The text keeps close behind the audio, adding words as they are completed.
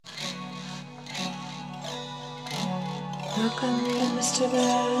Welcome to Mr.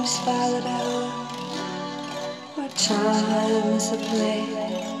 Bear's Violet Hour, where time is a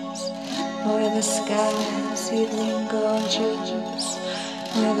place, where the sky is evening gorgeous,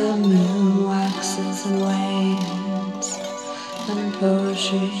 where the moon waxes and wanes, and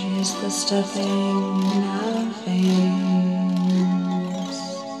poetry is the stuffing in our veins,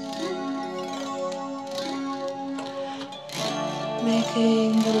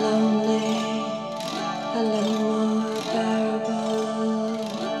 making the lonely a little more bearable.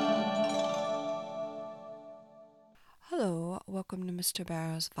 Hello, welcome to Mr.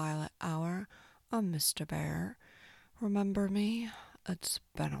 Bear's Violet Hour. I'm Mr. Bear. Remember me? It's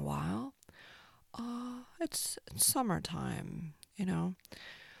been a while. It's summertime, you know.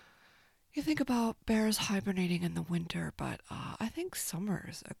 You think about bears hibernating in the winter, but I think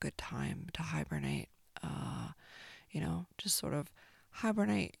summer's a good time to hibernate. Just sort of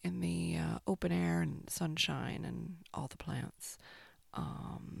hibernate in the open air and sunshine and all the plants.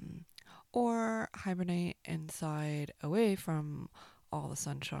 Or hibernate inside away from all the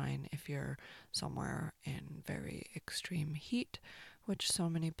sunshine if you're somewhere in very extreme heat, which so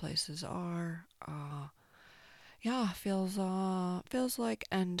many places are. Feels like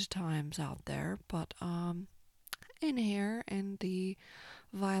end times out there, but in here in the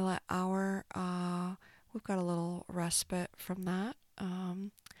Violet Hour, we've got a little respite from that.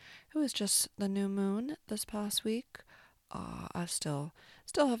 It was just the new moon this past week. I still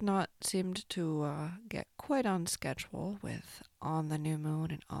have not seemed to get quite on schedule with on the new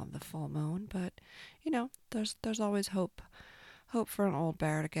moon and on the full moon, but there's always hope for an old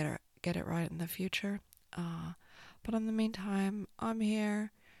bear to get it right in the future. But in the meantime, I'm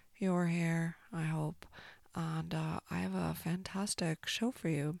here, you're here, I hope, and I have a fantastic show for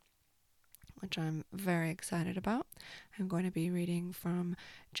you, which I'm very excited about. I'm going to be reading from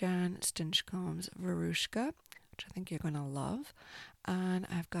Jan Stinchcombe's Verushka, which I think you're going to love. And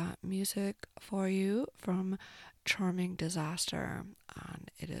I've got music for you from Charming Disaster,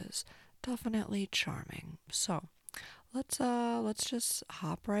 and it is definitely charming. So let's just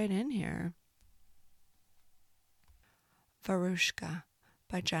hop right in here. Verushka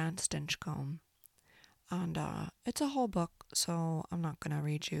by Jan Stinchcombe. And it's a whole book, so I'm not going to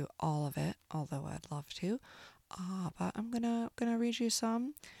read you all of it, although I'd love to. But I'm gonna read you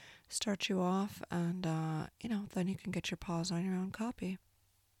some, start you off, and then you can get your paws on your own copy.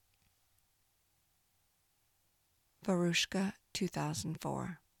 Verushka,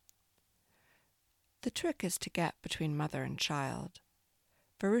 2004. The trick is to get between mother and child.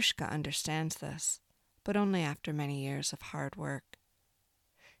 Verushka understands this, but only after many years of hard work.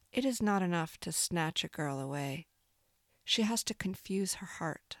 It is not enough to snatch a girl away. She has to confuse her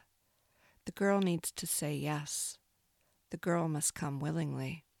heart. The girl needs to say yes. The girl must come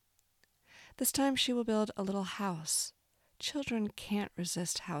willingly. This time she will build a little house. Children can't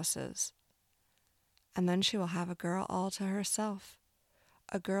resist houses. And then she will have a girl all to herself,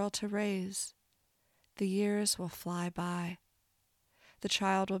 a girl to raise. The years will fly by. The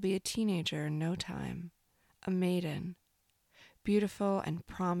child will be a teenager in no time, a maiden, beautiful and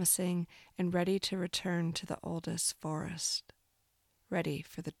promising and ready to return to the oldest forest, ready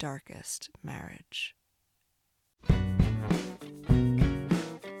for the darkest marriage.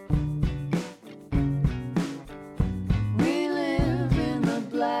 We live in the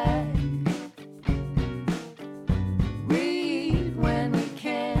black. Read when we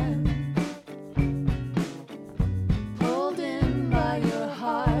can. Pulled in by your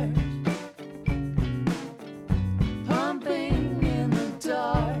heart. Pumping in the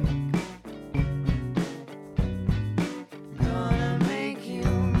dark. Gonna make you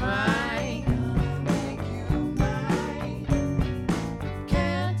mine.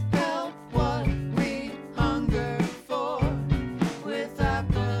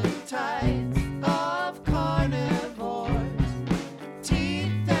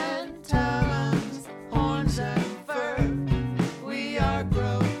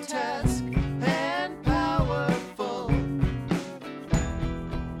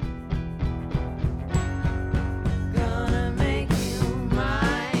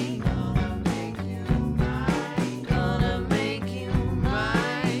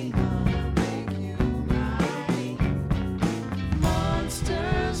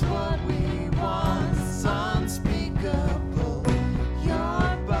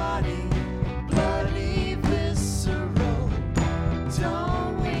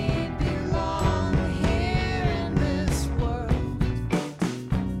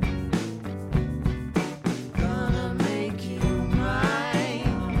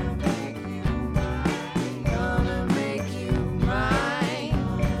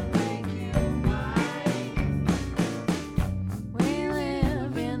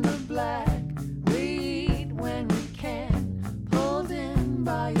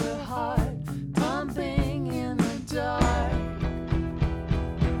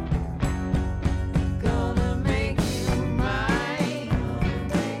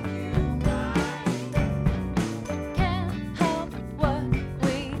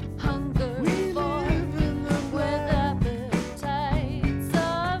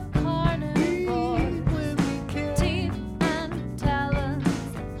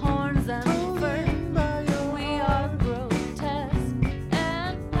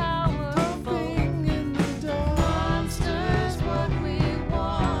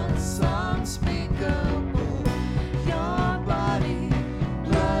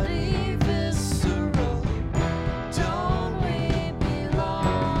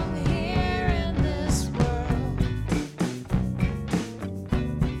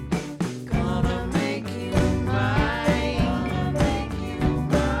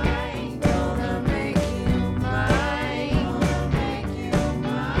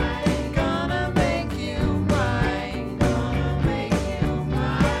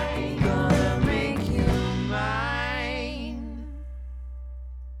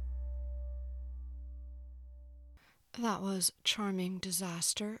 That was Charming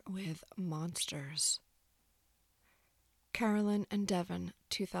Disaster with Monsters. Carolyn and Devon,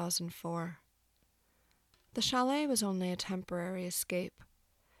 2004. The chalet was only a temporary escape.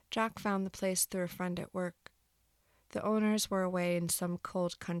 Jack found the place through a friend at work. The owners were away in some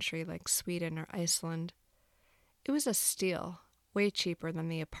cold country like Sweden or Iceland. It was a steal, way cheaper than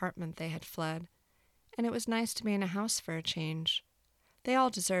the apartment they had fled, and it was nice to be in a house for a change. They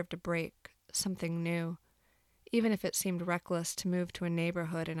all deserved a break, something new, even if it seemed reckless to move to a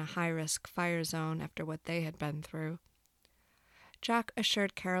neighborhood in a high-risk fire zone after what they had been through. Jack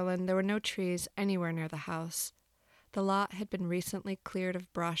assured Carolyn there were no trees anywhere near the house. The lot had been recently cleared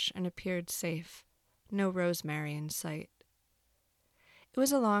of brush and appeared safe. No rosemary in sight. It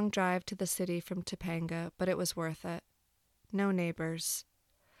was a long drive to the city from Topanga, but it was worth it. No neighbors.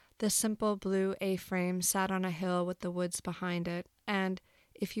 The simple blue A-frame sat on a hill with the woods behind it, and,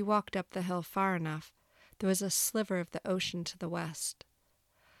 if you walked up the hill far enough, there was a sliver of the ocean to the west.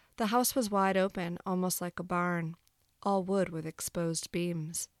 The house was wide open, almost like a barn, all wood with exposed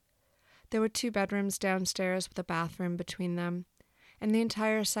beams. There were 2 bedrooms downstairs with a bathroom between them, and the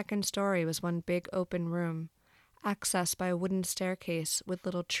entire second story was one big open room, accessed by a wooden staircase with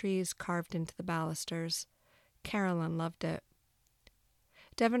little trees carved into the balusters. Carolyn loved it.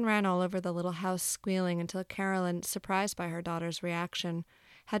 Devon ran all over the little house squealing until Carolyn, surprised by her daughter's reaction,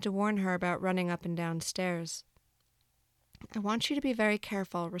 had to warn her about running up and down stairs. I want you to be very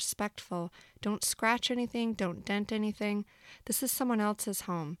careful, respectful. Don't scratch anything, don't dent anything. This is someone else's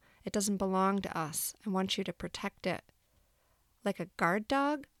home. It doesn't belong to us. I want you to protect it. Like a guard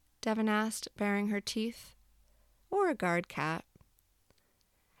dog? Devon asked, baring her teeth. Or a guard cat.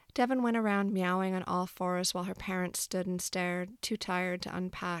 Devon went around meowing on all fours while her parents stood and stared, too tired to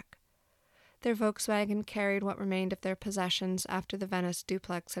unpack. Their Volkswagen carried what remained of their possessions after the Venice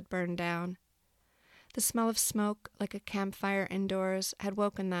duplex had burned down. The smell of smoke, like a campfire indoors, had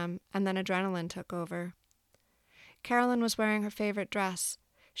woken them, and then adrenaline took over. Carolyn was wearing her favorite dress.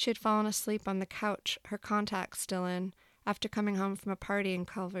 She had fallen asleep on the couch, her contacts still in, after coming home from a party in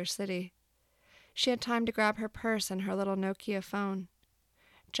Culver City. She had time to grab her purse and her little Nokia phone.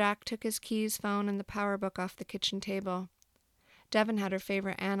 Jack took his keys, phone, and the power book off the kitchen table. Devon had her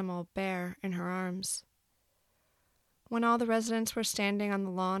favorite animal, Bear, in her arms. When all the residents were standing on the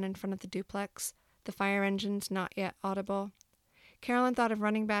lawn in front of the duplex, the fire engines not yet audible, Carolyn thought of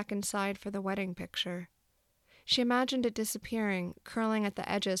running back inside for the wedding picture. She imagined it disappearing, curling at the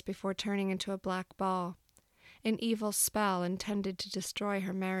edges before turning into a black ball, an evil spell intended to destroy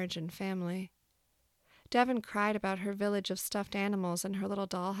her marriage and family. Devon cried about her village of stuffed animals and her little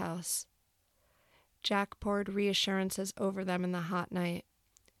dollhouse. Jack poured reassurances over them in the hot night.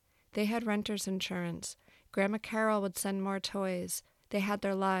 They had renter's insurance. Grandma Carol would send more toys. They had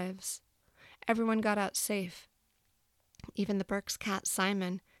their lives. Everyone got out safe. Even the Burke's cat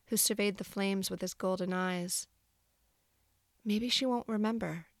Simon, who surveyed the flames with his golden eyes. Maybe she won't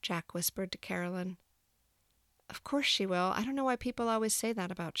remember, Jack whispered to Carolyn. Of course she will. I don't know why people always say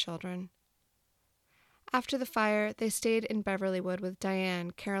that about children. After the fire, they stayed in Beverlywood with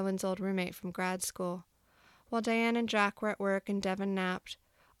Diane, Carolyn's old roommate from grad school. While Diane and Jack were at work and Devon napped,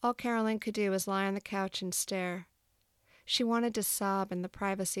 all Carolyn could do was lie on the couch and stare. She wanted to sob in the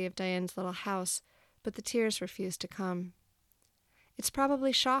privacy of Diane's little house, but the tears refused to come. It's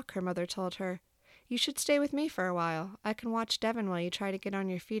probably shock, her mother told her. You should stay with me for a while. I can watch Devon while you try to get on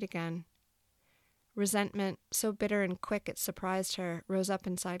your feet again. Resentment, so bitter and quick it surprised her, rose up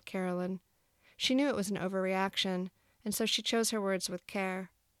inside Carolyn. She knew it was an overreaction, and so she chose her words with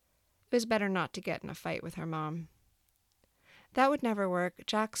care. It was better not to get in a fight with her mom. That would never work.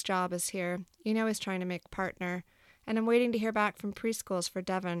 Jack's job is here. You know he's trying to make partner, and I'm waiting to hear back from preschools for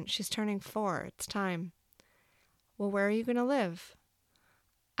Devon. She's turning 4. It's time. Well, where are you going to live?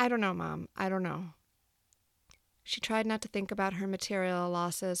 I don't know, Mom. I don't know. She tried not to think about her material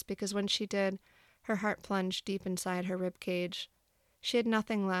losses, because when she did, her heart plunged deep inside her rib cage. She had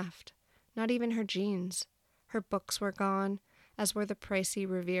nothing left. Not even her jeans. Her books were gone, as were the pricey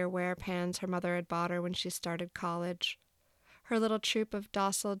Revere wear pans her mother had bought her when she started college. Her little troop of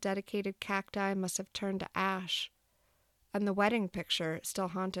docile, dedicated cacti must have turned to ash. And the wedding picture still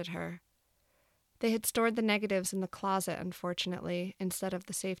haunted her. They had stored the negatives in the closet, unfortunately, instead of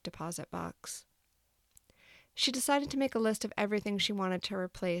the safe deposit box. She decided to make a list of everything she wanted to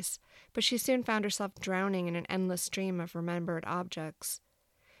replace, but she soon found herself drowning in an endless stream of remembered objects.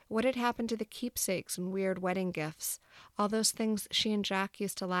 What had happened to the keepsakes and weird wedding gifts, all those things she and Jack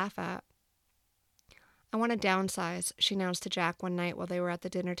used to laugh at? I want to downsize, she announced to Jack one night while they were at the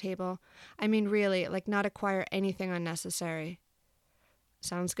dinner table. I mean, really, like not acquire anything unnecessary.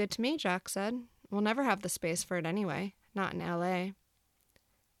 Sounds good to me, Jack said. We'll never have the space for it anyway, not in L.A.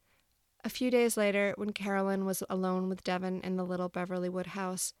 A few days later, when Carolyn was alone with Devin in the little Beverlywood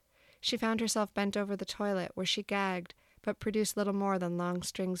house, she found herself bent over the toilet where she gagged but produced little more than long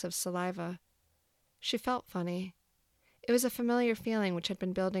strings of saliva. She felt funny. It was a familiar feeling which had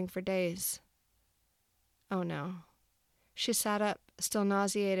been building for days. Oh no. She sat up, still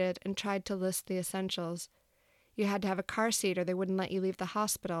nauseated, and tried to list the essentials. You had to have a car seat or they wouldn't let you leave the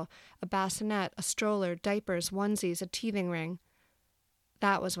hospital, a bassinet, a stroller, diapers, onesies, a teething ring.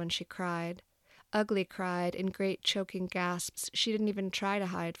 That was when she cried. Ugly cried in great choking gasps she didn't even try to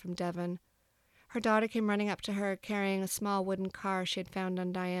hide from Devin. Her daughter came running up to her, carrying a small wooden car she had found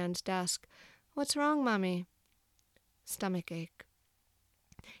on Diane's desk. "What's wrong, Mummy?" Stomach ache.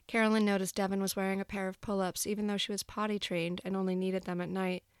 Carolyn noticed Devin was wearing a pair of pull-ups, even though she was potty-trained and only needed them at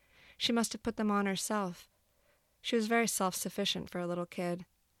night. She must have put them on herself. She was very self-sufficient for a little kid.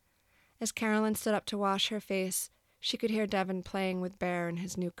 As Carolyn stood up to wash her face, she could hear Devin playing with Bear in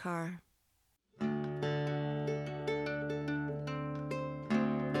his new car.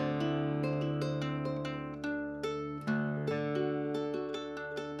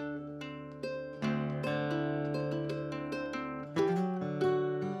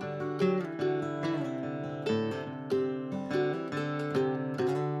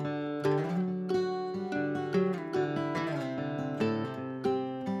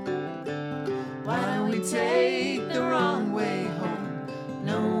 Take the wrong way home.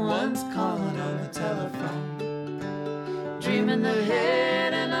 No one's calling on the telephone. Dreaming the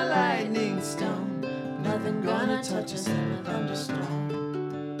head and a lightning stone. Nothing gonna touch us in a thunderstorm.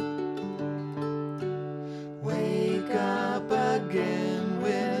 Wake up again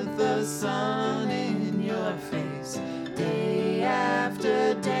with the sun in your face. Day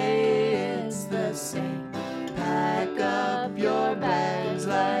after day it's the same. Pack up your bags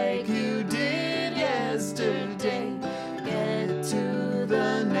like you did yesterday. Get to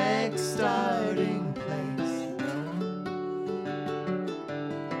the next starting place.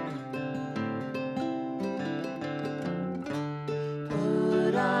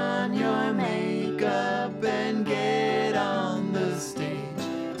 Put on your makeup and get on the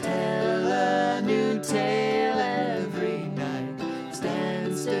stage. Tell a new tale every night.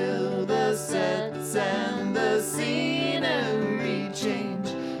 Stand still, the sets and the scenery change.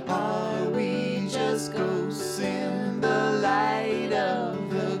 Are we just ghosts in the light of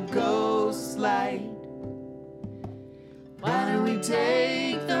the ghost light? Why do we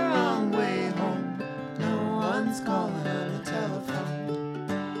take the wrong way home? No one's calling on the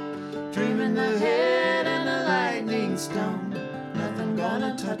telephone. Dreaming the head and a lightning stone. Nothing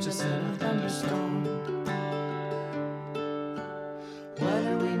gonna touch us in a thunderstorm. What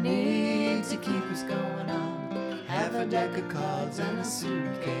do we need to keep us going on? Half a deck of cards and a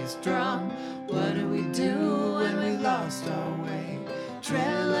suitcase drum. What do we do when we lost our way?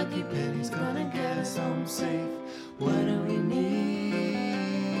 Trail lucky pennies gonna get us home safe. What do we need?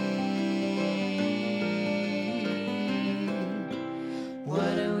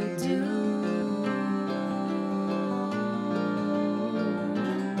 What do we do?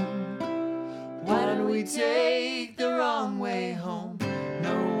 Why do we take the wrong way home?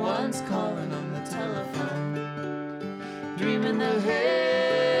 No one's calling on the telephone. Dreaming the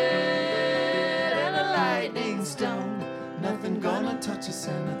head and a lightning stone. Nothing gonna touch us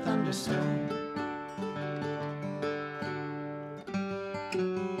in a thunderstorm.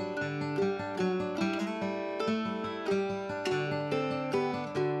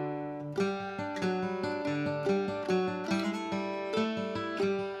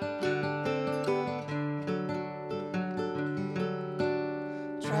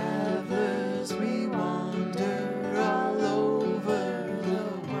 Travelers, we wander all over the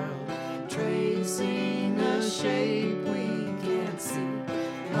world, tracing a shape we can't see.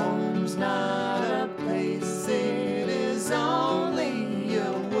 Home's not a place, it is only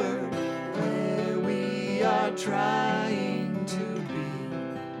a word where we are trying to be.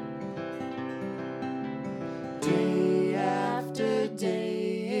 Day after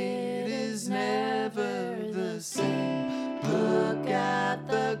day, it is never the same. Look at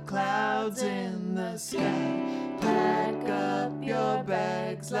the clouds in the sky. Pack up your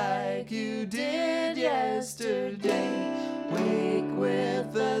bags like you did yesterday. Wake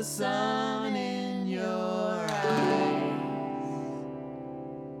with the sun in your eyes.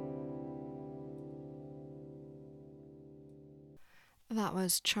 That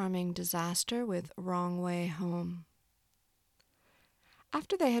was Charming Disaster with Wrong Way Home.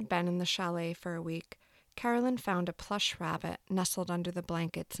 After they had been in the chalet for a week, Carolyn found a plush rabbit nestled under the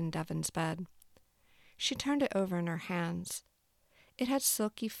blankets in Devin's bed. She turned it over in her hands. It had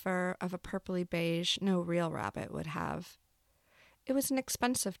silky fur of a purpley beige no real rabbit would have. It was an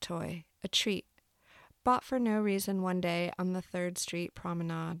expensive toy, a treat, bought for no reason one day on the 3rd Street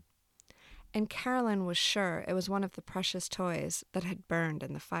promenade. And Carolyn was sure it was one of the precious toys that had burned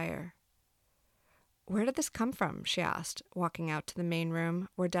in the fire. "Where did this come from?" she asked, walking out to the main room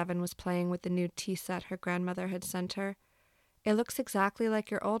where Devon was playing with the new tea set her grandmother had sent her. "It looks exactly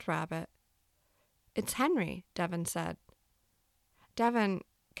like your old rabbit." "It's Henry," Devon said. "Devon,"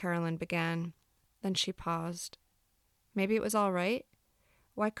 Carolyn began. Then she paused. Maybe it was all right?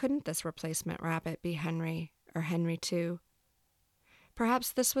 Why couldn't this replacement rabbit be Henry, or Henry too?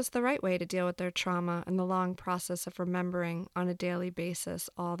 Perhaps this was the right way to deal with their trauma and the long process of remembering on a daily basis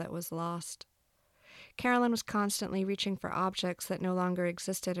all that was lost. Carolyn was constantly reaching for objects that no longer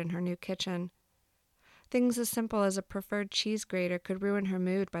existed in her new kitchen. Things as simple as a preferred cheese grater could ruin her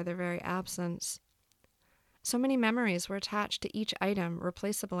mood by their very absence. So many memories were attached to each item,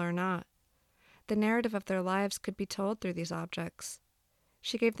 replaceable or not. The narrative of their lives could be told through these objects.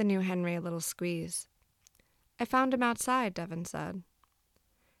 She gave the new Henry a little squeeze. "I found him outside," Devon said.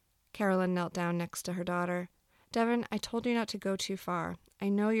 Carolyn knelt down next to her daughter. "Devon, I told you not to go too far. I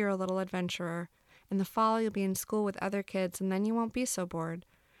know you're a little adventurer. In the fall, you'll be in school with other kids, and then you won't be so bored.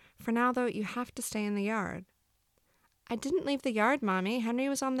 For now, though, you have to stay in the yard." "I didn't leave the yard, Mommy. Henry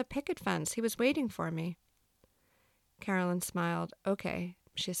was on the picket fence. He was waiting for me." Carolyn smiled. "Okay,"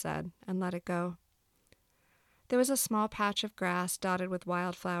 she said, and let it go. There was a small patch of grass dotted with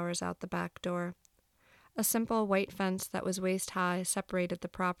wildflowers out the back door. A simple white fence that was waist-high separated the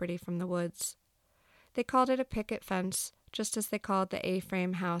property from the woods. They called it a picket fence, just as they called the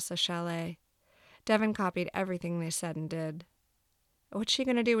A-frame house a chalet. Devon copied everything they said and did. "What's she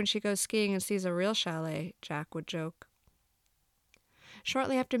going to do when she goes skiing and sees a real chalet?" Jack would joke.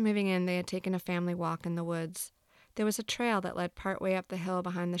 Shortly after moving in, they had taken a family walk in the woods. There was a trail that led partway up the hill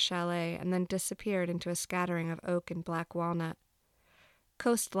behind the chalet and then disappeared into a scattering of oak and black walnut.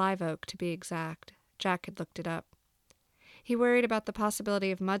 Coast live oak, to be exact. Jack had looked it up. He worried about the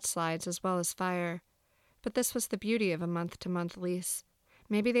possibility of mudslides as well as fire. But this was the beauty of a month-to-month lease.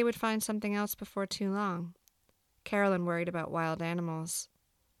 Maybe they would find something else before too long. Carolyn worried about wild animals.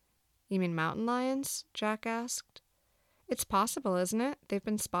 "You mean mountain lions?" Jack asked. "It's possible, isn't it? They've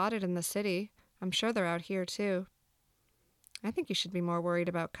been spotted in the city. I'm sure they're out here, too." "I think you should be more worried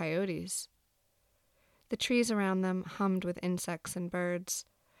about coyotes." The trees around them hummed with insects and birds.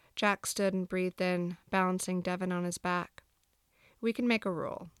 Jack stood and breathed in, balancing Devon on his back. "We can make a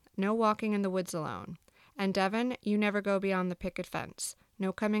rule. No walking in the woods alone. And Devon, you never go beyond the picket fence.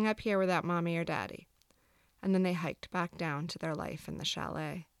 No coming up here without Mommy or Daddy." And then they hiked back down to their life in the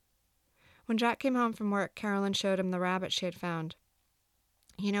chalet. When Jack came home from work, Carolyn showed him the rabbit she had found.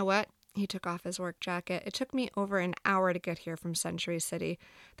 "You know what?" He took off his work jacket. "It took me over an hour to get here from Century City.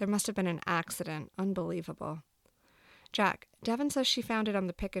 There must have been an accident. Unbelievable." "Jack, Devon says she found it on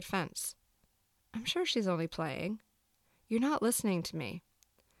the picket fence." "I'm sure she's only playing." "You're not listening to me."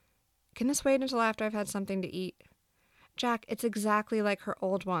 "Can this wait until after I've had something to eat?" "Jack, it's exactly like her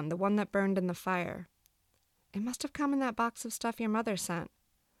old one, the one that burned in the fire." "It must have come in that box of stuff your mother sent."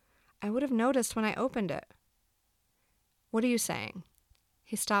 "I would have noticed when I opened it." "What are you saying?"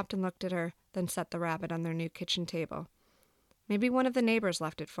 He stopped and looked at her, then set the rabbit on their new kitchen table. "Maybe one of the neighbors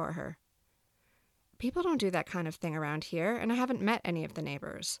left it for her." "People don't do that kind of thing around here, and I haven't met any of the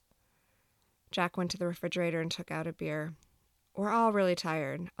neighbors." Jack went to the refrigerator and took out a beer. "We're all really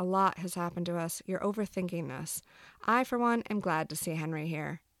tired. A lot has happened to us. You're overthinking this. I, for one, am glad to see Henry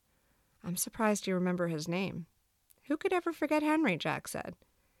here." "I'm surprised you remember his name." "Who could ever forget Henry?" Jack said.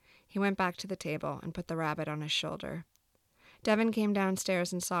 He went back to the table and put the rabbit on his shoulder. Devon came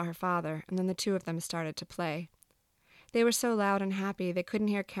downstairs and saw her father, and then the two of them started to play. They were so loud and happy they couldn't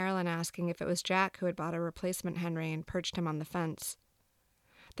hear Carolyn asking if it was Jack who had bought a replacement Henry and perched him on the fence.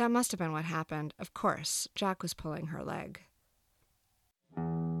 That must have been what happened. Of course, Jack was pulling her leg.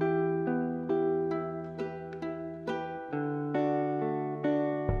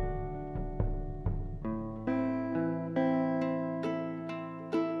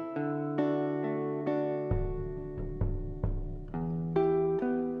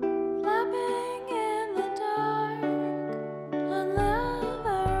 Flapping in the dark on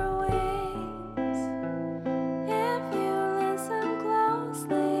leather wings. If you listen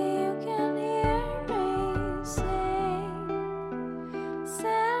closely, you can hear me sing.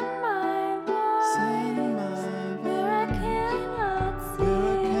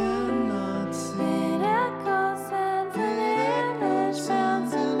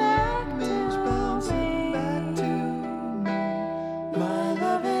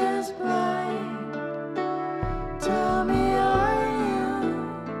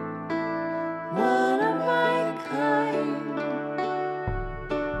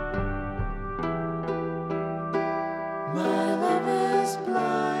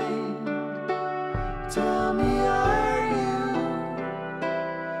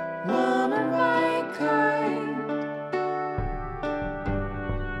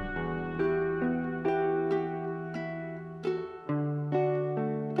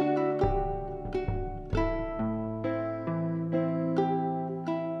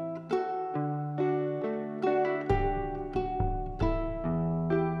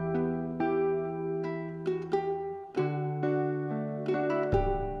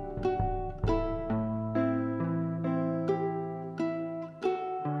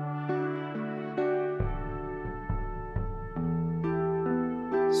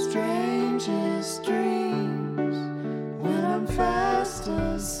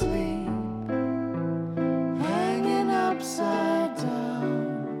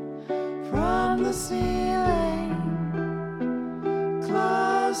 the ceiling,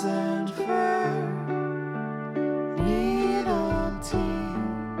 claws and fur, needle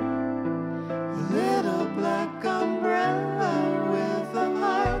teeth, a little black umbrella with a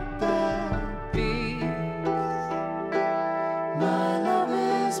heart that beats. My love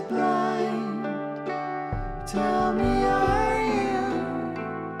is blind. Tell me, are you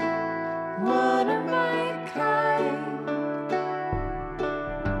one of my kind?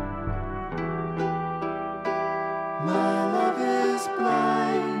 My love is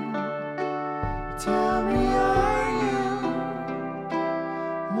blind. Tell me, are you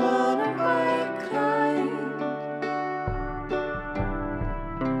one of my kind?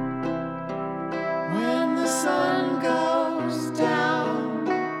 When the sun goes down,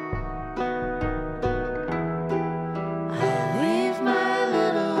 I leave my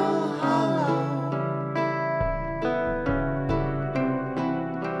little hollow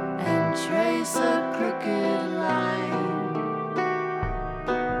and trace a crooked line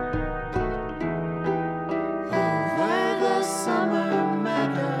over the summer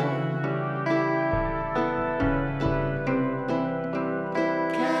meadow.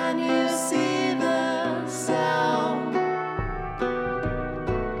 Can you see the sound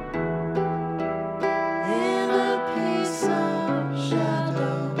in a piece of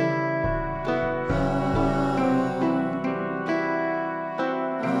shadow?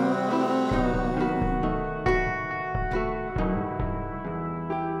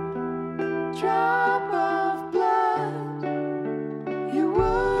 Drop of blood you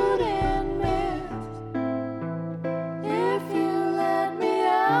wouldn't miss. If you let me,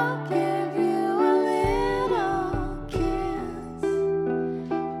 I'll give you a little kiss.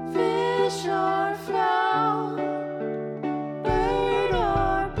 Fish or fowl, bird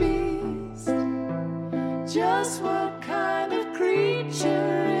or beast, just what kind of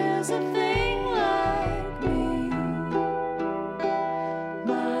creature is a thing like me?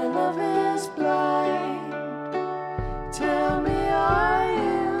 My love is blind. Tell me, are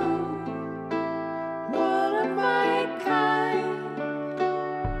you one of my kind?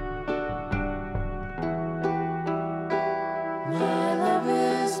 My love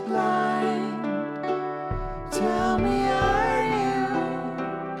is blind. Tell me, are you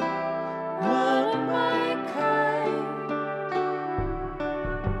one of my kind?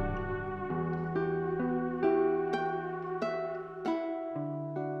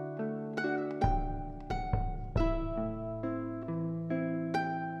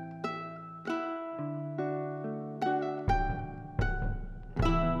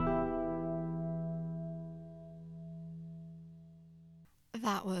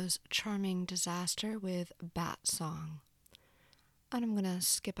 That was Charming Disaster with Bat Song. And I'm going to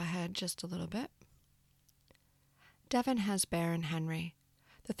skip ahead just a little bit. Devon has Bear and Henry.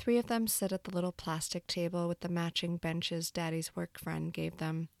 The three of them sit at the little plastic table with the matching benches Daddy's work friend gave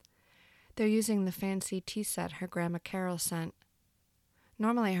them. They're using the fancy tea set her Grandma Carol sent.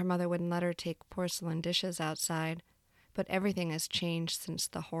 Normally her mother wouldn't let her take porcelain dishes outside, but everything has changed since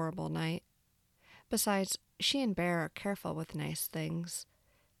the horrible night. Besides, she and Bear are careful with nice things.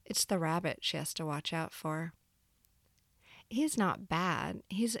 It's the rabbit she has to watch out for. He's not bad.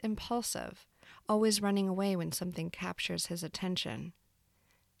 He's impulsive, always running away when something captures his attention.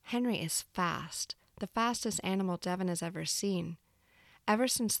 Henry is fast, the fastest animal Devon has ever seen. Ever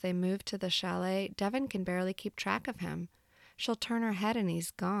since they moved to the chalet, Devon can barely keep track of him. She'll turn her head and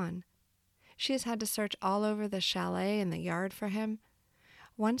he's gone. She has had to search all over the chalet and the yard for him.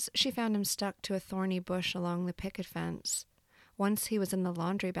 Once she found him stuck to a thorny bush along the picket fence. Once he was in the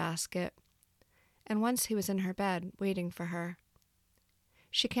laundry basket. And once he was in her bed, waiting for her.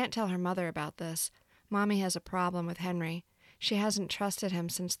 She can't tell her mother about this. Mommy has a problem with Henry. She hasn't trusted him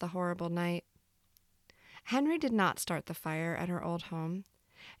since the horrible night. Henry did not start the fire at her old home.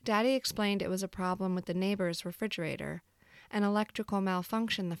 Daddy explained it was a problem with the neighbor's refrigerator. An electrical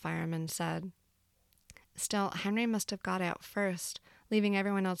malfunction, the fireman said. Still, Henry must have got out first, leaving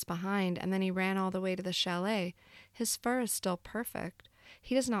everyone else behind, and then he ran all the way to the chalet. His fur is still perfect.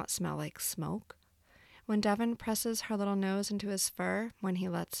 He does not smell like smoke. When Devon presses her little nose into his fur, when he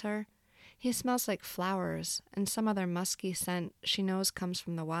lets her, he smells like flowers and some other musky scent she knows comes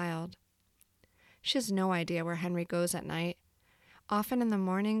from the wild. She has no idea where Henry goes at night. Often in the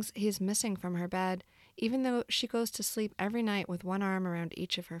mornings, he is missing from her bed, even though she goes to sleep every night with one arm around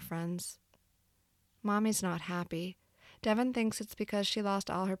each of her friends. Mommy's not happy. Devon thinks it's because she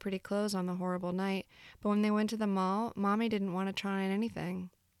lost all her pretty clothes on the horrible night, but when they went to the mall, Mommy didn't want to try on anything.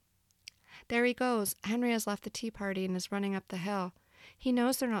 There he goes. Henry has left the tea party and is running up the hill. He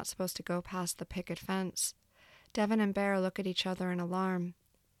knows they're not supposed to go past the picket fence. Devon and Bear look at each other in alarm.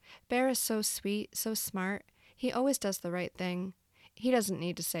 Bear is so sweet, so smart. He always does the right thing. He doesn't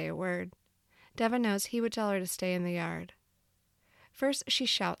need to say a word. Devin knows he would tell her to stay in the yard. First, she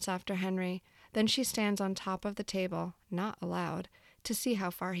shouts after Henry. Then she stands on top of the table, not aloud, to see how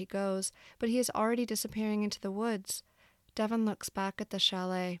far he goes, but he is already disappearing into the woods. Devin looks back at the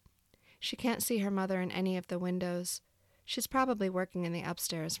chalet. She can't see her mother in any of the windows. She's probably working in the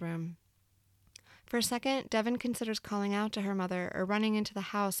upstairs room. For a second, Devin considers calling out to her mother or running into the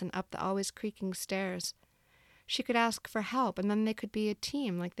house and up the always creaking stairs. She could ask for help, and then they could be a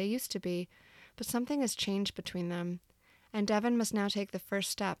team like they used to be, but something has changed between them, and Devin must now take the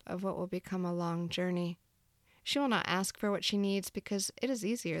first step of what will become a long journey. She will not ask for what she needs because it is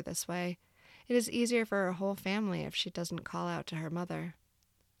easier this way. It is easier for her whole family if she doesn't call out to her mother.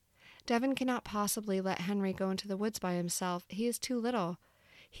 Devin cannot possibly let Henry go into the woods by himself. He is too little.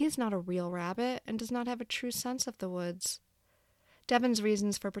 He is not a real rabbit and does not have a true sense of the woods. Devin's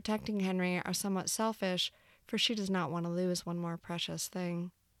reasons for protecting Henry are somewhat selfish, for she does not want to lose one more precious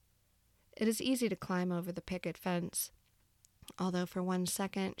thing. It is easy to climb over the picket fence, although for 1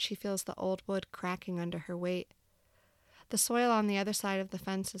 second she feels the old wood cracking under her weight. The soil on the other side of the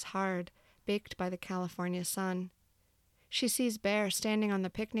fence is hard, baked by the California sun. She sees Bear standing on the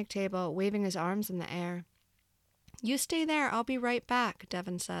picnic table, waving his arms in the air. "You stay there, I'll be right back,"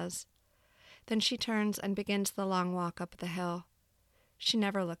 Devin says. Then she turns and begins the long walk up the hill. She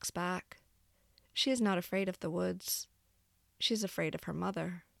never looks back. She is not afraid of the woods. She's afraid of her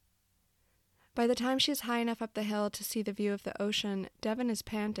mother. By the time she is high enough up the hill to see the view of the ocean, Devin is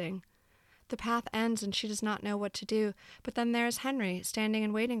panting. The path ends and she does not know what to do, but then there is Henry, standing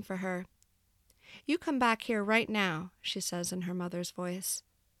and waiting for her. "You come back here right now," she says in her mother's voice.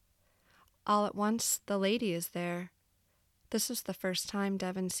 All at once, the lady is there. This is the first time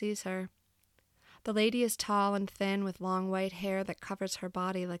Devin sees her. The lady is tall and thin with long white hair that covers her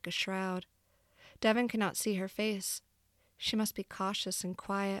body like a shroud. Devin cannot see her face. She must be cautious and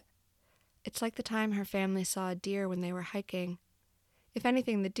quiet. It's like the time her family saw a deer when they were hiking. If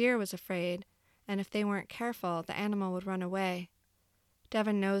anything, the deer was afraid, and if they weren't careful, the animal would run away.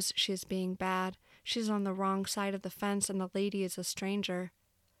 Devin knows she is being bad. She's on the wrong side of the fence, and the lady is a stranger.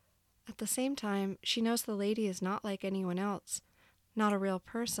 At the same time, she knows the lady is not like anyone else, not a real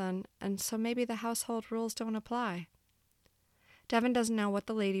person, and so maybe the household rules don't apply. Devin doesn't know what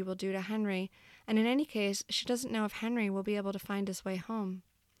the lady will do to Henry, and in any case, she doesn't know if Henry will be able to find his way home.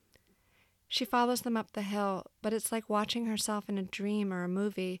 She follows them up the hill, but it's like watching herself in a dream or a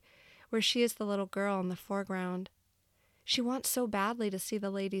movie, where she is the little girl in the foreground. She wants so badly to see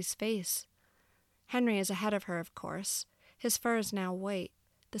the lady's face. Henry is ahead of her, of course. His fur is now white,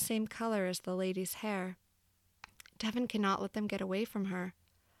 the same color as the lady's hair. Devin cannot let them get away from her.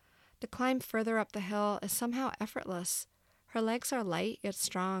 The climb further up the hill is somehow effortless. Her legs are light yet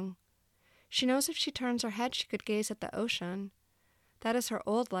strong. She knows if she turns her head she could gaze at the ocean. That is her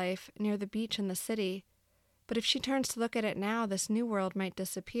old life, near the beach in the city. But if she turns to look at it now, this new world might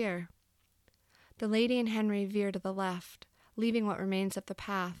disappear. The lady and Henry veer to the left, leaving what remains of the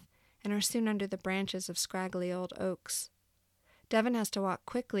path, and are soon under the branches of scraggly old oaks. Devin has to walk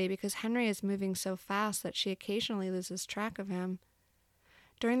quickly because Henry is moving so fast that she occasionally loses track of him.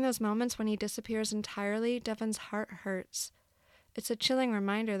 During those moments when he disappears entirely, Devin's heart hurts. It's a chilling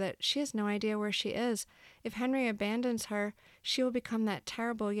reminder that she has no idea where she is. If Henry abandons her, she will become that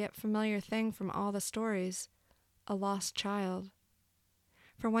terrible yet familiar thing from all the stories, a lost child.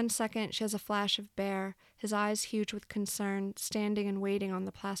 For 1 second, she has a flash of Bear, his eyes huge with concern, standing and waiting on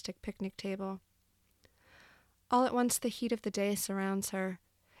the plastic picnic table. All at once, the heat of the day surrounds her.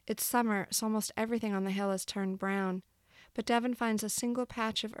 It's summer, so almost everything on the hill has turned brown, but Devin finds a single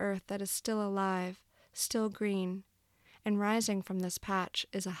patch of earth that is still alive, still green, and rising from this patch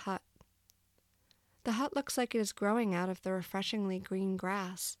is a hut. The hut looks like it is growing out of the refreshingly green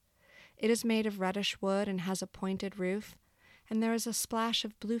grass. It is made of reddish wood and has a pointed roof, and there is a splash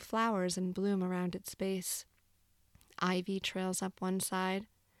of blue flowers in bloom around its base. Ivy trails up one side.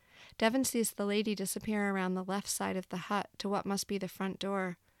 Devin sees the lady disappear around the left side of the hut to what must be the front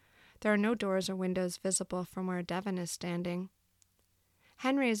door. There are no doors or windows visible from where Devin is standing.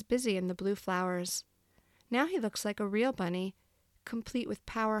 Henry is busy in the blue flowers. Now he looks like a real bunny, complete with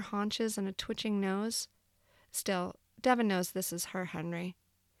power haunches and a twitching nose. Still, Devin knows this is her Henry.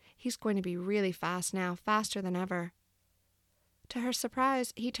 He's going to be really fast now, faster than ever. To her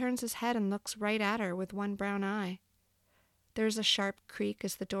surprise, he turns his head and looks right at her with one brown eye. There is a sharp creak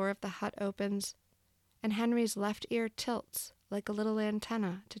as the door of the hut opens, and Henry's left ear tilts like a little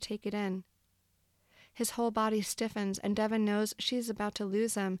antenna to take it in. His whole body stiffens, and Devin knows she is about to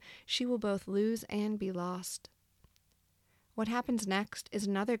lose him. She will both lose and be lost. What happens next is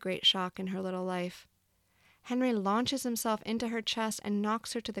another great shock in her little life. Henry launches himself into her chest and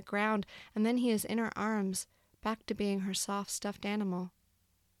knocks her to the ground, and then he is in her arms, back to being her soft stuffed animal.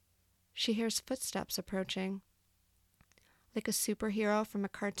 She hears footsteps approaching. Like a superhero from a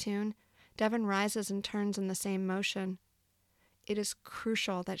cartoon, Devon rises and turns in the same motion. It is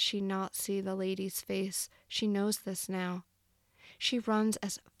crucial that she not see the lady's face. She knows this now. She runs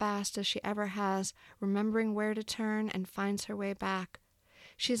as fast as she ever has, remembering where to turn, and finds her way back.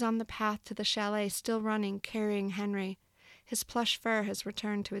 She's on the path to the chalet, still running, carrying Henry. His plush fur has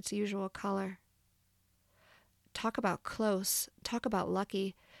returned to its usual color. Talk about close, talk about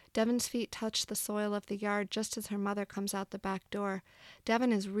lucky. Devon's feet touch the soil of the yard just as her mother comes out the back door.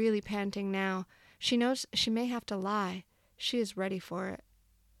 Devon is really panting now. She knows she may have to lie. She is ready for it.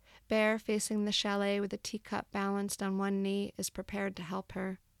 Bear, facing the chalet with a teacup balanced on one knee, is prepared to help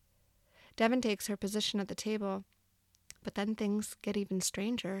her. Devon takes her position at the table, but then things get even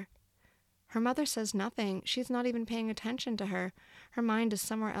stranger. Her mother says nothing. She's not even paying attention to her. Her mind is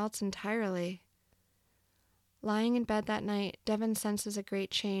somewhere else entirely. Lying in bed that night, Devon senses a great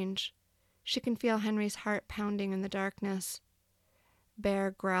change. She can feel Henry's heart pounding in the darkness.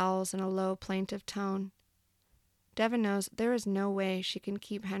 Bear growls in a low, plaintive tone. Devon knows there is no way she can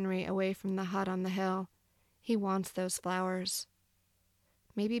keep Henry away from the hut on the hill. He wants those flowers.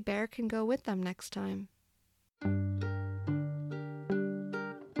 Maybe Bear can go with them next time.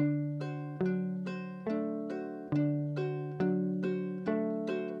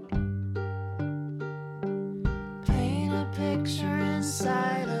 Paint a picture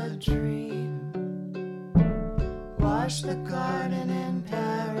inside a dream. Wash the garden in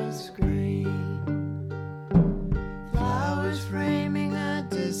Paris green. Flowers framing a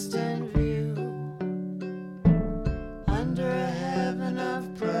distant view. Under a heaven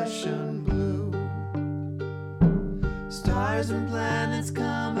of Prussian blue. Stars and planets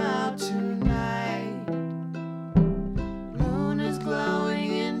come out tonight. Moon is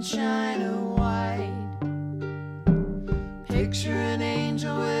glowing in China white. Picture an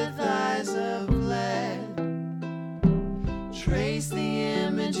angel with eyes of lead. Trace the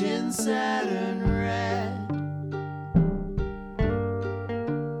image in Saturn red.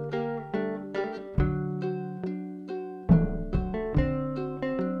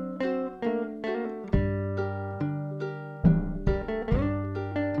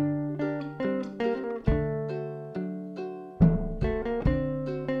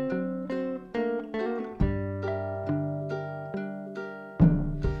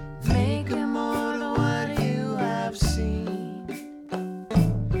 Make immortal what you have seen.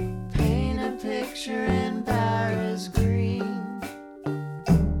 Paint a picture in Paris green.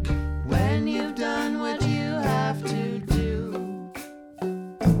 When you've done what you have to do,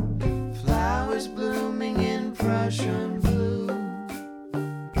 flowers blooming in Prussian blue.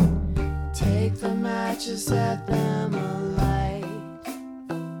 Take the matches, set them alight.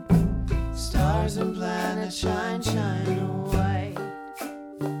 Stars and planets shine, shine white.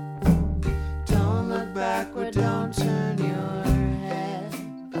 Don't look backward, don't turn your head.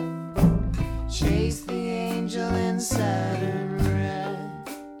 Chase the angel in Saturn red.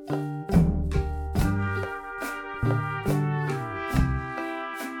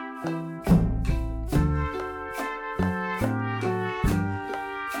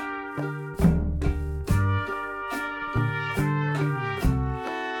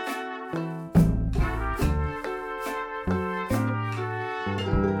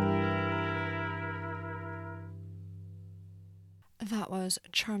 That was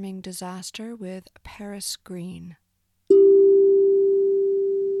Charming Disaster with Paris Green.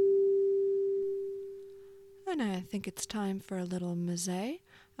 And I think it's time for a little meze.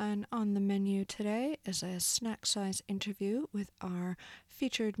 And on the menu today is a snack-size interview with our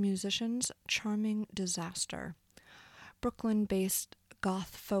featured musicians, Charming Disaster. Brooklyn-based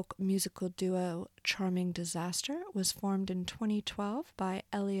goth folk musical duo Charming Disaster was formed in 2012 by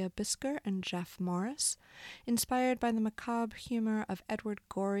Elia Bisker and Jeff Morris. Inspired by the macabre humor of Edward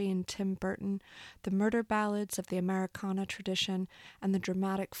Gorey and Tim Burton, the murder ballads of the Americana tradition, and the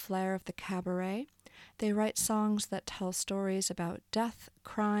dramatic flair of the cabaret, they write songs that tell stories about death,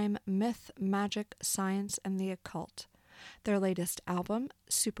 crime, myth, magic, science, and the occult. Their latest album,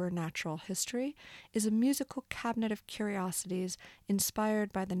 Supernatural History, is a musical cabinet of curiosities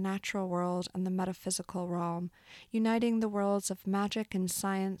inspired by the natural world and the metaphysical realm, uniting the worlds of magic and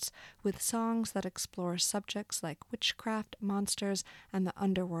science with songs that explore subjects like witchcraft, monsters, and the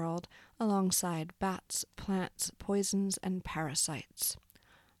underworld, alongside bats, plants, poisons, and parasites.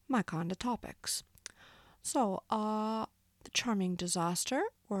 My kind of topics. So, the Charming Disaster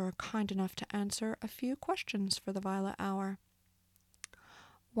were kind enough to answer a few questions for the Violet Hour.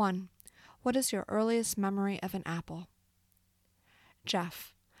 1. What is your earliest memory of an apple?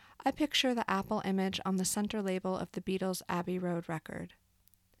 Jeff. I picture the apple image on the center label of the Beatles' Abbey Road record.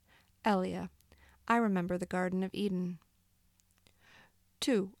 Elia. I remember the Garden of Eden.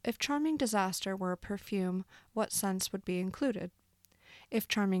 2. If Charming Disaster were a perfume, what scents would be included? If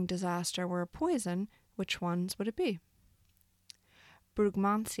Charming Disaster were a poison, which ones would it be?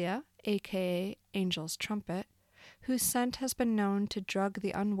 Brugmansia, aka Angel's Trumpet, whose scent has been known to drug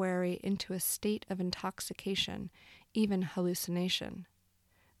the unwary into a state of intoxication, even hallucination.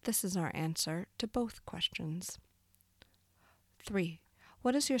 This is our answer to both questions. 3.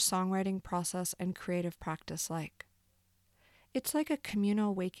 What is your songwriting process and creative practice like? It's like a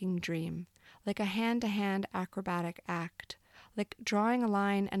communal waking dream, like a hand-to-hand acrobatic act, like drawing a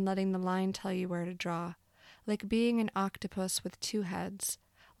line and letting the line tell you where to draw, like being an octopus with 2 heads,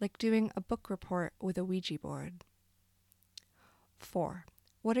 like doing a book report with a Ouija board. 4.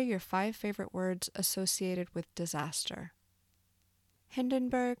 What are your 5 favorite words associated with disaster?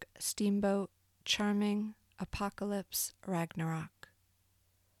 Hindenburg, steamboat, charming, apocalypse, Ragnarok.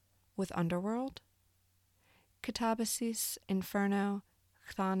 With underworld? Catabasis, inferno,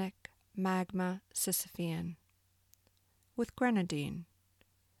 chthonic, magma, Sisyphean. With grenadine?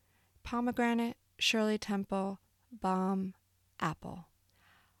 Pomegranate, Shirley Temple, bomb, apple.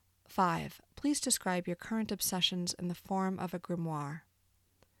 5. Please describe your current obsessions in the form of a grimoire.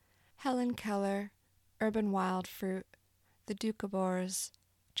 Helen Keller, Urban Wild Fruit, The Doukhobors,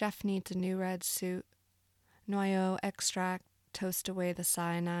 Jeff Needs a New Red Suit, Noyau Extract, Toast Away the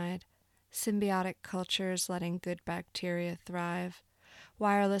Cyanide, Symbiotic Cultures Letting Good Bacteria Thrive,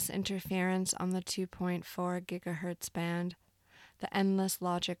 Wireless Interference on the 2.4 gigahertz band, The Endless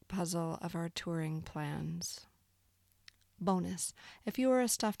Logic Puzzle of Our Touring Plans. Bonus. If you were a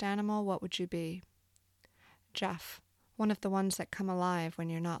stuffed animal, what would you be? Jeff. One of the ones that come alive when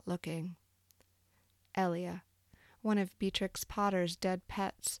you're not looking. Elia. One of Beatrix Potter's dead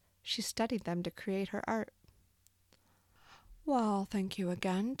pets. She studied them to create her art. Well, thank you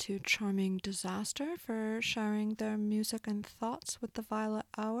again to Charming Disaster for sharing their music and thoughts with the Violet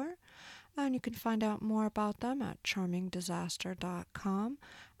Hour. And you can find out more about them at charmingdisaster.com.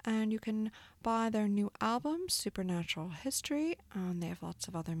 And you can buy their new album, Supernatural History, and they have lots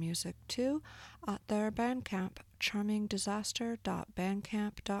of other music too, at their Bandcamp,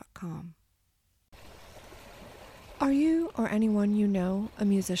 charmingdisaster.bandcamp.com. Are you or anyone you know a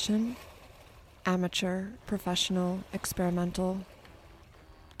musician? Amateur, professional, experimental?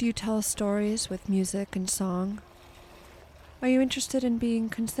 Do you tell stories with music and song? Are you interested in being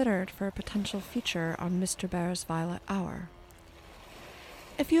considered for a potential feature on Mr. Bear's Violet Hour?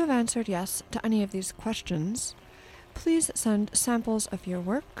 If you have answered yes to any of these questions, please send samples of your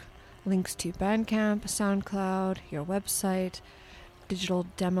work, links to Bandcamp, SoundCloud, your website, digital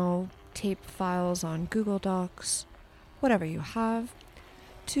demo tape files on Google Docs, whatever you have,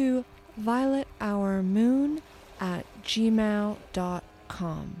 to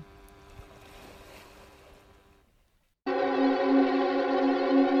violethourmoon@gmail.com.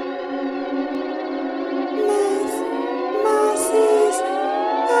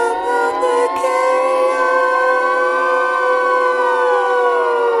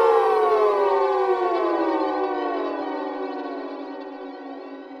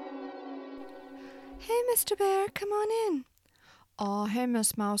 Hey, Mr. Bear, come on in. Oh, hey,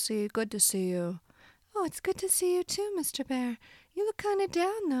 Miss Mousie, good to see you. Oh, it's good to see you too, Mr. Bear. You look kind of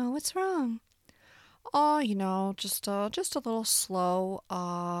down, though. What's wrong? Oh, just a little slow.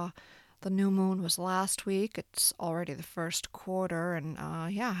 The new moon was last week. It's already the first quarter, and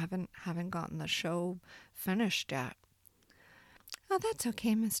haven't gotten the show finished yet. Oh, that's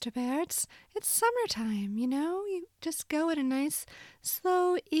okay, Mr. Bear. It's summertime, you know? You just go at a nice,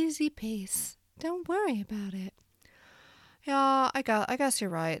 slow, easy pace. Don't worry about it. Yeah, I guess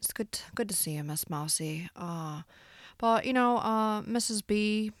you're right. It's good to see you, Miss Mousie. But Mrs.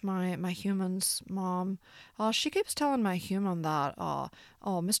 B, my human's mom, she keeps telling my human that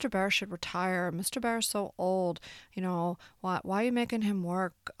Mr. Bear should retire. Mr. Bear's so old. Why are you making him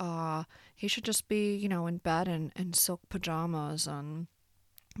work? He should just be, in bed in silk pajamas and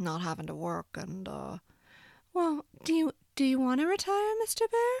not having to work. And well, do you want to retire, Mr.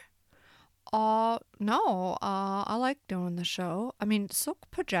 Bear? No. I like doing the show. I mean,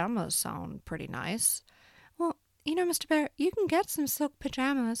 silk pajamas sound pretty nice. Well, Mr. Bear, you can get some silk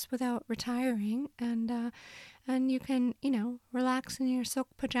pajamas without retiring, and you can, relax in your silk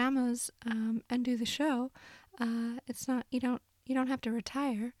pajamas, and do the show. It's not, you don't have to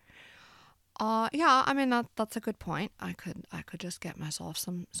retire. Yeah, I mean, that's a good point. I could just get myself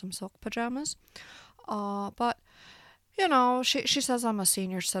some silk pajamas. But She says I'm a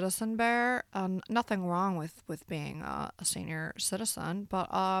senior citizen bear, and nothing wrong with being a senior citizen, but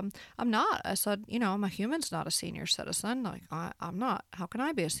I'm not. I said, I'm a human's not a senior citizen. Like I'm not. How can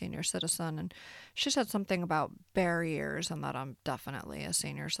I be a senior citizen? And she said something about bear years and that I'm definitely a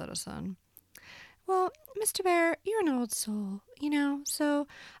senior citizen. Well, Mr. Bear, you're an old soul, so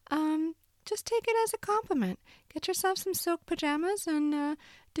just take it as a compliment. Get yourself some silk pajamas and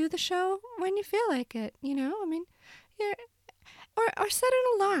do the show when you feel like it, I mean, you're, or set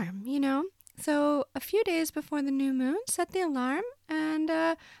an alarm, So a few days before the new moon, set the alarm and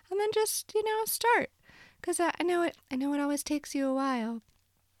then just, start. Because I know it always takes you a while.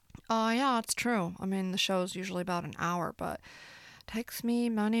 Yeah, it's true. I mean, the show's usually about an hour, but it takes me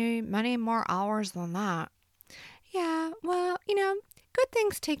many, many more hours than that. Yeah, well, good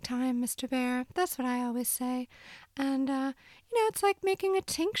things take time, Mr. Bear. That's what I always say. And, it's like making a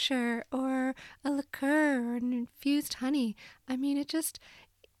tincture or a liqueur or an infused honey. I mean, it just,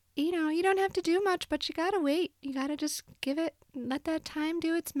 you don't have to do much, but you gotta wait. You gotta just let that time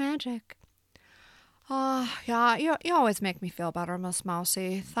do its magic. Yeah, you always make me feel better, Miss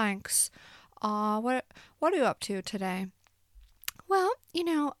Mousy. Thanks. What are you up to today? Well,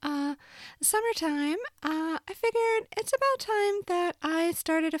 summertime, I figured it's about time that I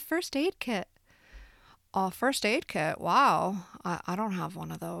started a first aid kit. A first aid kit? Wow. I don't have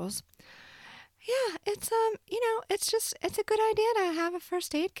one of those. Yeah, it's a good idea to have a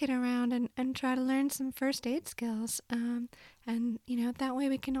first aid kit around and try to learn some first aid skills. And, that way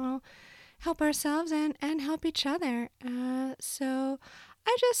we can all help ourselves and help each other. So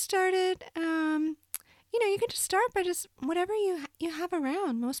I just started, you can just start by just whatever you have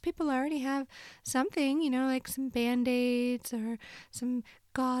around. Most people already have something, like some Band-Aids or some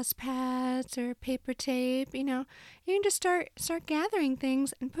gauze pads or paper tape. You can just start gathering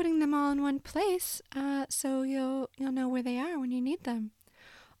things and putting them all in one place, so you'll know where they are when you need them.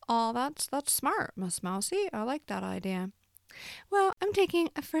 Oh, that's smart, Miss Mousy. I like that idea. Well, I'm taking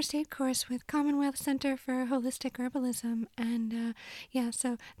a first aid course with Commonwealth Center for Holistic Herbalism, and yeah,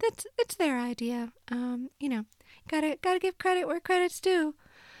 so it's their idea. Gotta give credit where credit's due.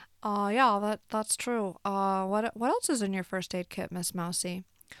 Yeah, that's true. What else is in your first aid kit, Miss Mousy?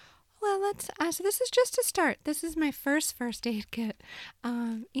 Well, so this is just a start. This is my first aid kit.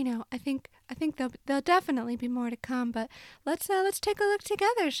 I think there'll definitely be more to come, but let's take a look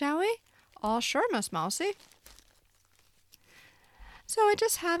together, shall we? Oh, sure, Miss Mousy. So I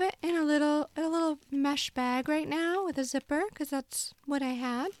just have it in a little mesh bag right now with a zipper because that's what I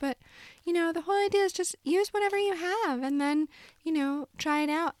had. But, the whole idea is just use whatever you have and then, try it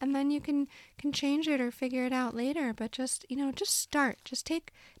out and then you can change it or figure it out later. But just start. Just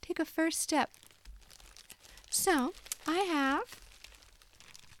take a first step. So I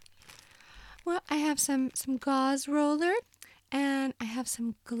have some gauze roller and I have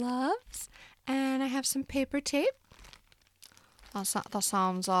some gloves and I have some paper tape. That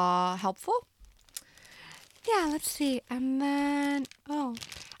sounds helpful. Yeah, let's see. And then,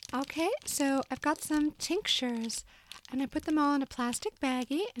 okay. So I've got some tinctures, and I put them all in a plastic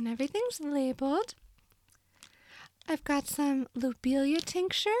baggie, and everything's labeled. I've got some lobelia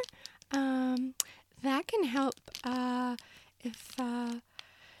tincture. That can help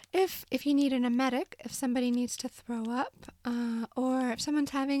if you need an emetic, if somebody needs to throw up, or if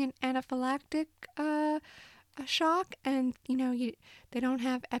someone's having an anaphylactic a shock and they don't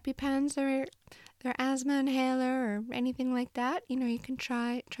have EpiPens or their asthma inhaler or anything like that, you can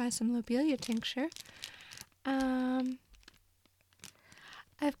try some lobelia tincture. I've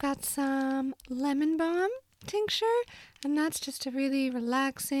got some lemon balm tincture, and that's just a really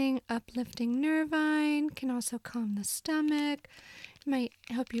relaxing, uplifting nervine. Can also calm the stomach. It might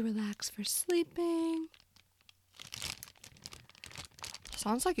help you relax for sleeping.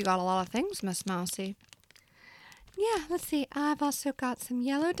 Sounds like you got a lot of things, Miss Mousy. Yeah, let's see. I've also got some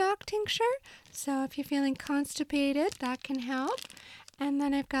yellow dock tincture, so if you're feeling constipated, that can help. And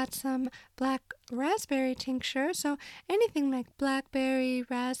then I've got some black raspberry tincture, so anything like blackberry,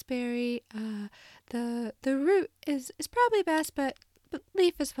 raspberry, the root is probably best, but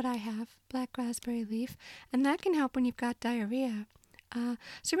leaf is what I have, black raspberry leaf, and that can help when you've got diarrhea.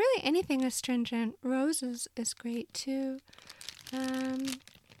 So really anything astringent. Rose is great too.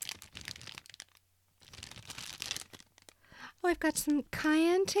 I've got some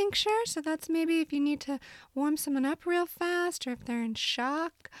cayenne tincture, so that's maybe if you need to warm someone up real fast or if they're in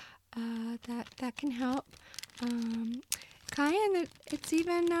shock, that can help. Cayenne, it's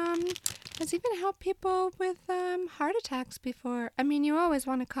even has even helped people with heart attacks before. I mean, you always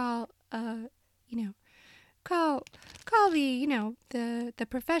want to call the the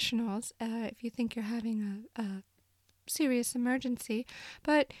professionals if you think you're having a serious emergency.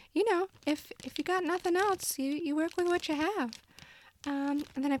 But, if you got nothing else, you work with what you have. And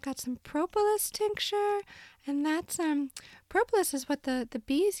then I've got some propolis tincture, and that's, propolis is what the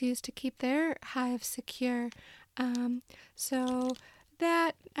bees use to keep their hive secure. So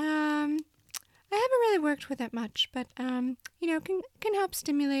that, I haven't really worked with it much, but, can help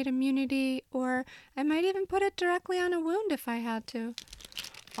stimulate immunity, or I might even put it directly on a wound if I had to.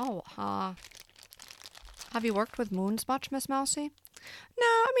 Oh, have you worked with wounds much, Miss Mousy? No,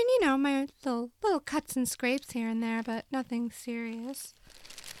 I mean, my little cuts and scrapes here and there, but nothing serious.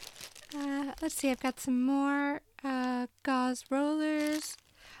 Let's see, I've got some more gauze rollers.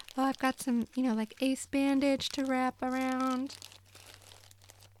 Oh, I've got some, like ace bandage to wrap around.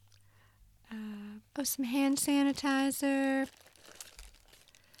 Some hand sanitizer.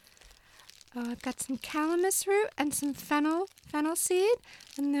 Oh, I've got some calamus root and some fennel seed,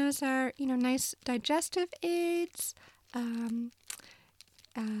 and those are, nice digestive aids.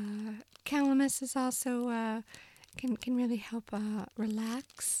 Calamus is also can really help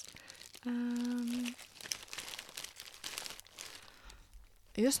relax.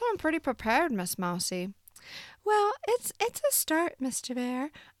 You sound pretty prepared, Miss Mousy. Well, it's a start, Mr. Bear.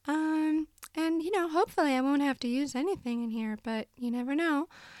 And hopefully I won't have to use anything in here, but you never know.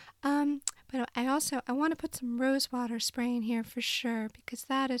 But I want to put some rose water spray in here for sure, because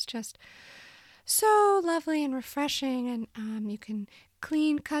that is just so lovely and refreshing, and you can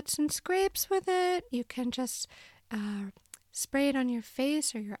clean cuts and scrapes with it. You can just spray it on your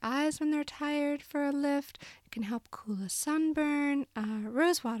face or your eyes when they're tired for a lift. It can help cool a sunburn.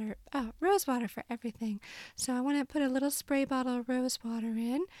 Rose water for everything. So I want to put a little spray bottle of rose water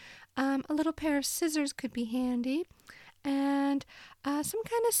in. A little pair of scissors could be handy. And some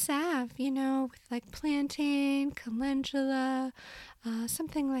kind of salve, with like plantain, calendula,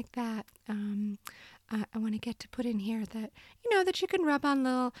 something like that. I want to get to put in here that, that you can rub on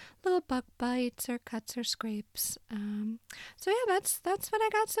little bug bites or cuts or scrapes. So yeah, that's what I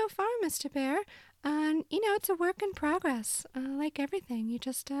got so far, Mr. Bear. And, it's a work in progress, like everything. You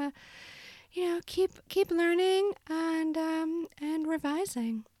just, keep learning and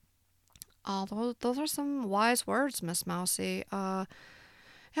revising. Oh, those are some wise words, Miss Mousy.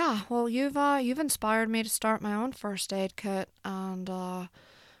 Yeah, well, you've inspired me to start my own first aid kit, and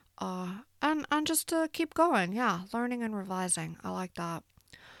just to keep going. Yeah, learning and revising. I like that.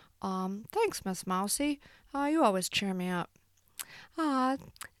 Thanks, Miss Mousy. You always cheer me up.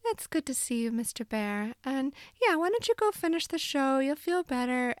 It's good to see you, Mr. Bear. And yeah, why don't you go finish the show? You'll feel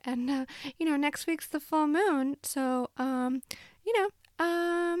better. And next week's the full moon, so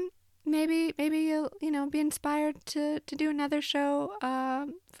maybe you'll be inspired to do another show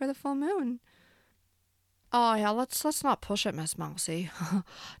for the full moon. Oh yeah, let's not push it, Miss Mousy.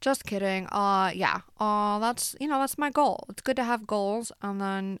 Just kidding. That's my goal. It's good to have goals and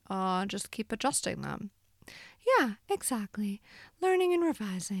then just keep adjusting them. Yeah, exactly. Learning and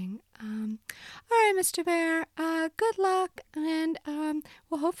revising. All right, Mr. Bear. Good luck, and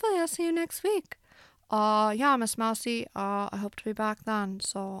hopefully I'll see you next week. Yeah, Miss Mousy. I hope to be back then.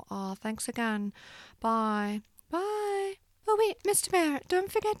 So, thanks again. Bye. Bye. Oh, wait, Mr. Bear,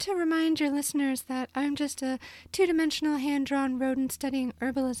 don't forget to remind your listeners that I'm just a two-dimensional hand-drawn rodent studying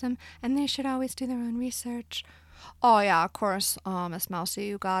herbalism, and they should always do their own research. Oh, yeah, of course, Miss Mousy,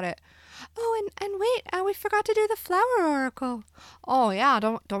 you got it. Oh, and wait, we forgot to do the flower oracle. Oh, yeah,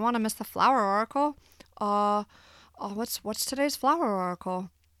 don't want to miss the flower oracle. What's today's flower oracle?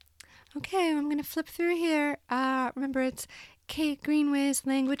 Okay, I'm going to flip through here. Remember, it's Kate Greenway's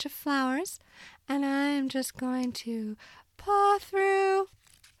Language of Flowers, and I'm just going to paw through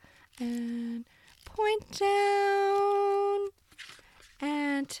and point down.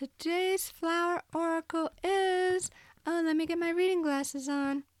 And today's flower oracle is... Oh, let me get my reading glasses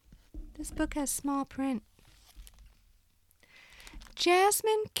on. This book has small print.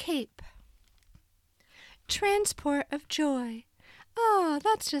 Jasmine Cape. Transport of joy. Oh,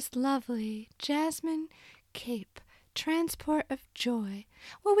 that's just lovely. Jasmine Cape. Transport of joy.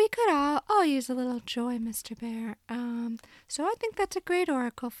 Well, we could all use a little joy, Mr. Bear. So I think that's a great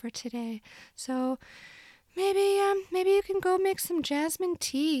oracle for today. So maybe you can go make some jasmine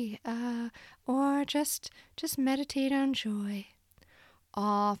tea, or just meditate on joy.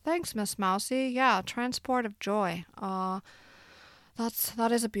 Thanks, Miss Mousy. Yeah, transport of joy.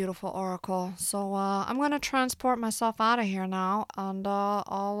 That is a beautiful oracle. So I'm gonna transport myself out of here now, and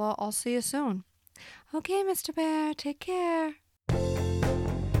I'll see you soon. Okay, Mr. Bear. Take care.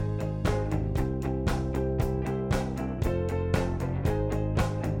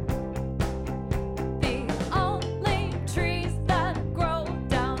 Trees that grow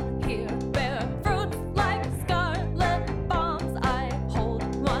down here bear fruit like scarlet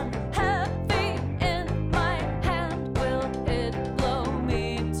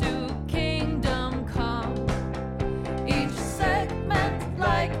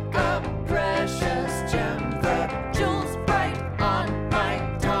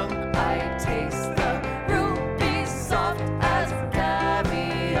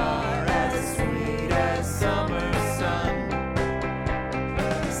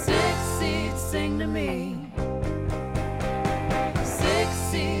to me. 6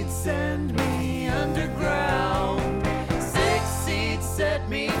 seeds send me underground. 6 seeds set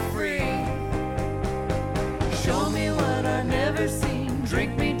me free. Show me what I've never seen.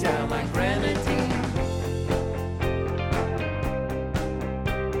 Drink me down like grenadine.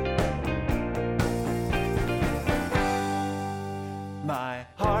 My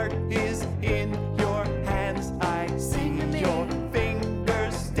heart is in your hands. I see your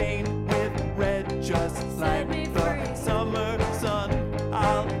fingers stained with red, just like the summer sun.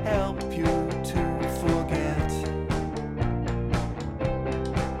 I'll help you to forget.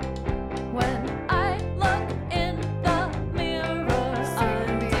 When I look in the mirror,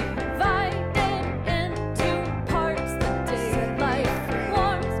 I'm divided into parts. The daylight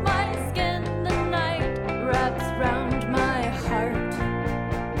warms my skin, the night wraps round my heart.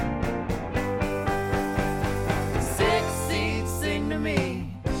 6 seeds sing to me.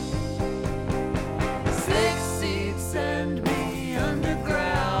 6 seeds send me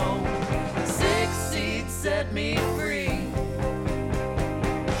underground. 6 seeds set me free.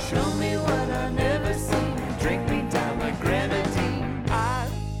 Show me what I've never seen. Drink me down like grenadine.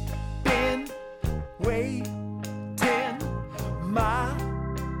 I've been waiting my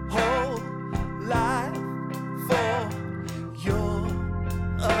whole life for your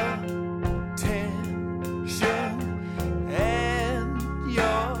attention and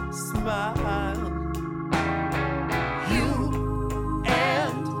your smile. You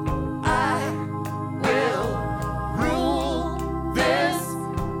and I will rule this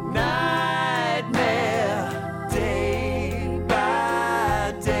nightmare day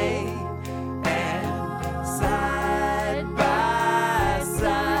by day and side by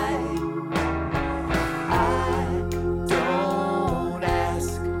side. I don't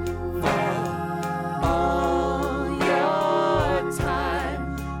ask for all your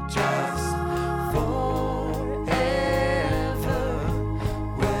time, just forever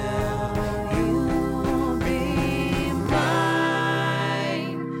will you be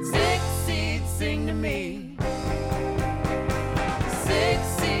mine. 6 seeds sing to me. 6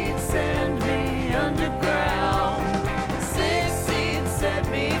 seeds send me underground. 6 seeds set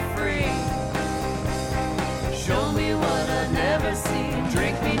me free. Show me what I've never seen.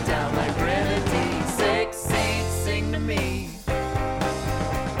 Drink me down like grenadine. 6 seeds sing to me.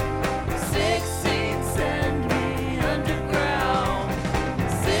 6 seeds send me underground.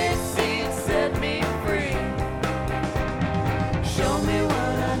 6 seeds set me free. Show me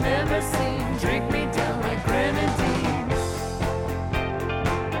what I've never seen. Drink me down like grenadine.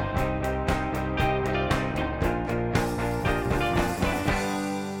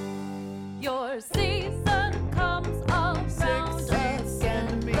 Your season comes around seeds again.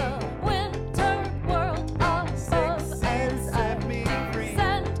 send me. The winter world above 6 as seeds I set me free.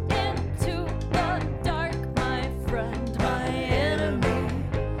 descend into the dark, my friend, My enemy,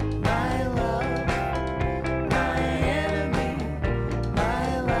 my love, my enemy,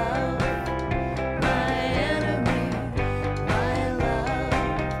 my love, my enemy, my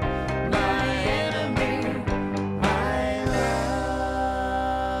love, my enemy, my love.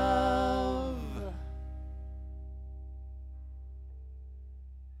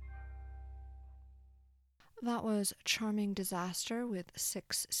 That was Charming Disaster with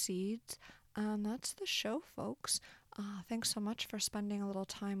 6 Seeds. And that's the show, folks. Thanks so much for spending a little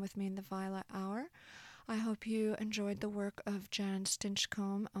time with me in the Violet Hour. I hope you enjoyed the work of Jan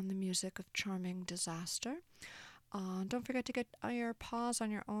Stinchcomb on the music of Charming Disaster. Don't forget to get your paws on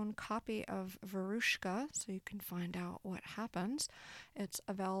your own copy of Verushka so you can find out what happens. It's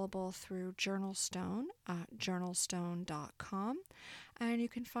available through Journal Stone at journalstone.com. And you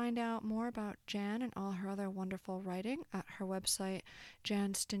can find out more about Jan and all her other wonderful writing at her website,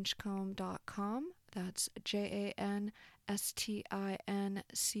 janstinchcomb.com. That's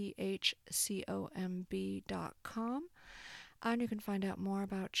JANSTINCHCOMB.com. And you can find out more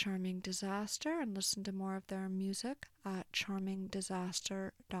about Charming Disaster and listen to more of their music at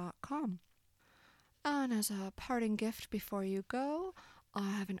charmingdisaster.com. And as a parting gift before you go,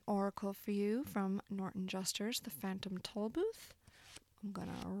 I have an oracle for you from Norton Juster's The Phantom Tollbooth. I'm going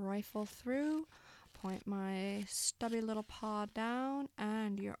to rifle through, point my stubby little paw down,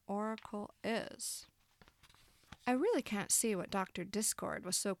 and your oracle is: I really can't see what Dr. Discord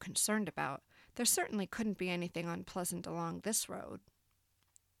was so concerned about. There certainly couldn't be anything unpleasant along this road.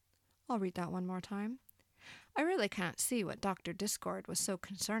 I'll read that one more time. I really can't see what Dr. Discord was so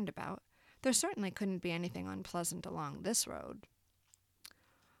concerned about. There certainly couldn't be anything unpleasant along this road.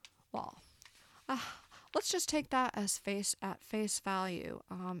 Well, let's just take that as face value.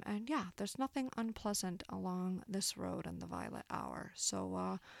 And yeah, there's nothing unpleasant along this road in the Violet Hour.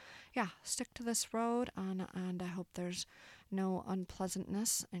 So yeah, stick to this road, and I hope there's no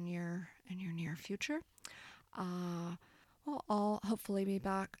unpleasantness in your near future. Well, I'll hopefully be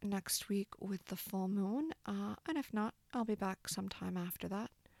back next week with the full moon, and if not, I'll be back sometime after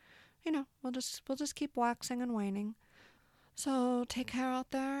that. We'll just keep waxing and waning. So take care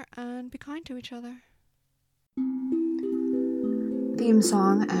out there and be kind to each other. Theme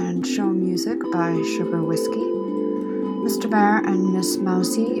song and show music by Sugar Whiskey. Mr. Bear and Miss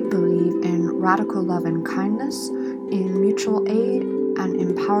Mousy believe in radical love and kindness, in mutual aid, and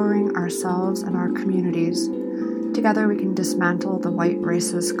empowering ourselves and our communities. Together we can dismantle the white,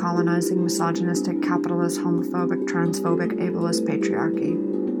 racist, colonizing, misogynistic, capitalist, homophobic, transphobic, ableist patriarchy.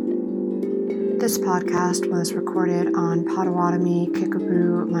 This podcast was recorded on Potawatomi,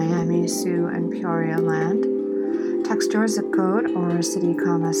 Kickapoo, Miami, Sioux, and Peoria land. Text your zip code or city,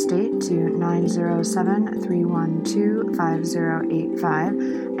 state to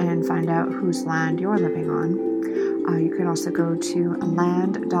 907-312-5085 and find out whose land you're living on. You can also go to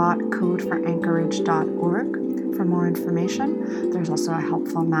land.codeforanchorage.org for more information. There's also a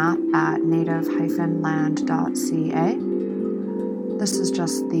helpful map at native-land.ca. This is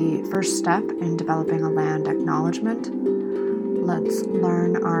just the first step in developing a land acknowledgement. Let's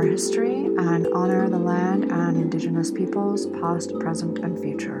learn our history and honor the land and Indigenous peoples, past, present, and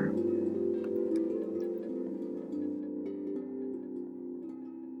future.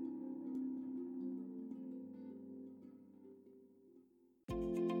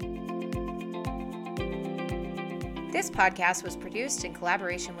 This podcast was produced in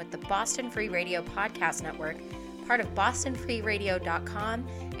collaboration with the Boston Free Radio Podcast Network, part of bostonfreeradio.com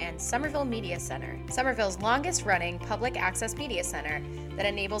and Somerville Media Center, Somerville's longest-running public access media center that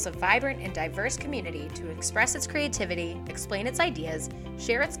enables a vibrant and diverse community to express its creativity, explain its ideas,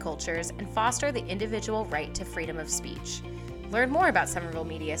 share its cultures, and foster the individual right to freedom of speech. Learn more about Somerville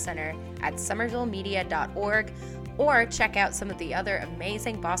Media Center at somervillemedia.org, or check out some of the other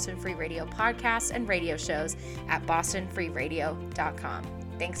amazing Boston Free Radio podcasts and radio shows at bostonfreeradio.com.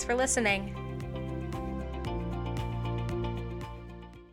 Thanks for listening.